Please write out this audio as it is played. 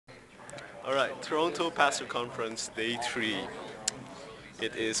All right, Toronto Pastor Conference Day 3.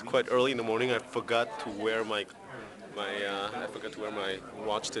 It is quite early in the morning. I forgot to wear my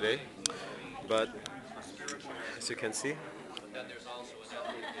watch today. But as you can see,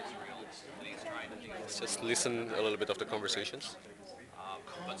 let's just listen a little bit of the conversations.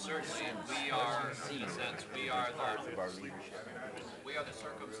 But certainly, in a sense, we are the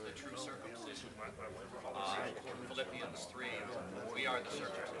true circumcision. Philippians 3, we are the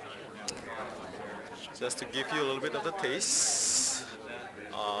circumcision. Just to give you a little bit of the taste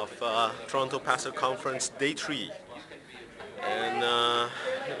of Toronto Pastor Conference Day 3. And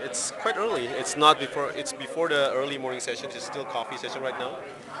it's quite early. It's before the early morning session. It's still coffee session right now.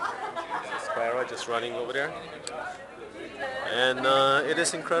 Clara just running over there. And it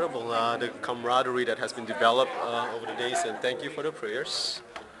is incredible, the camaraderie that has been developed over the days, and thank you for the prayers.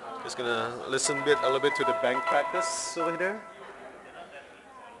 Just gonna listen a little bit to the bank practice over there.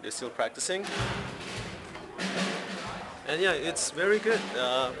 They're still practicing. And yeah, it's very good.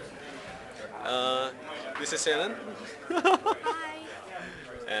 This is Helen.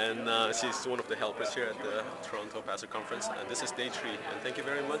 And she's one of the helpers here at the Toronto Pastor Conference. And this is day 3. And thank you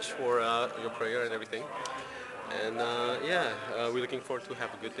very much for your prayer and everything. And we're looking forward to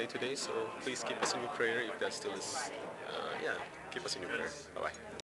have a good day today. So please keep us in your prayer if that still is. Keep us in your prayer. Bye bye.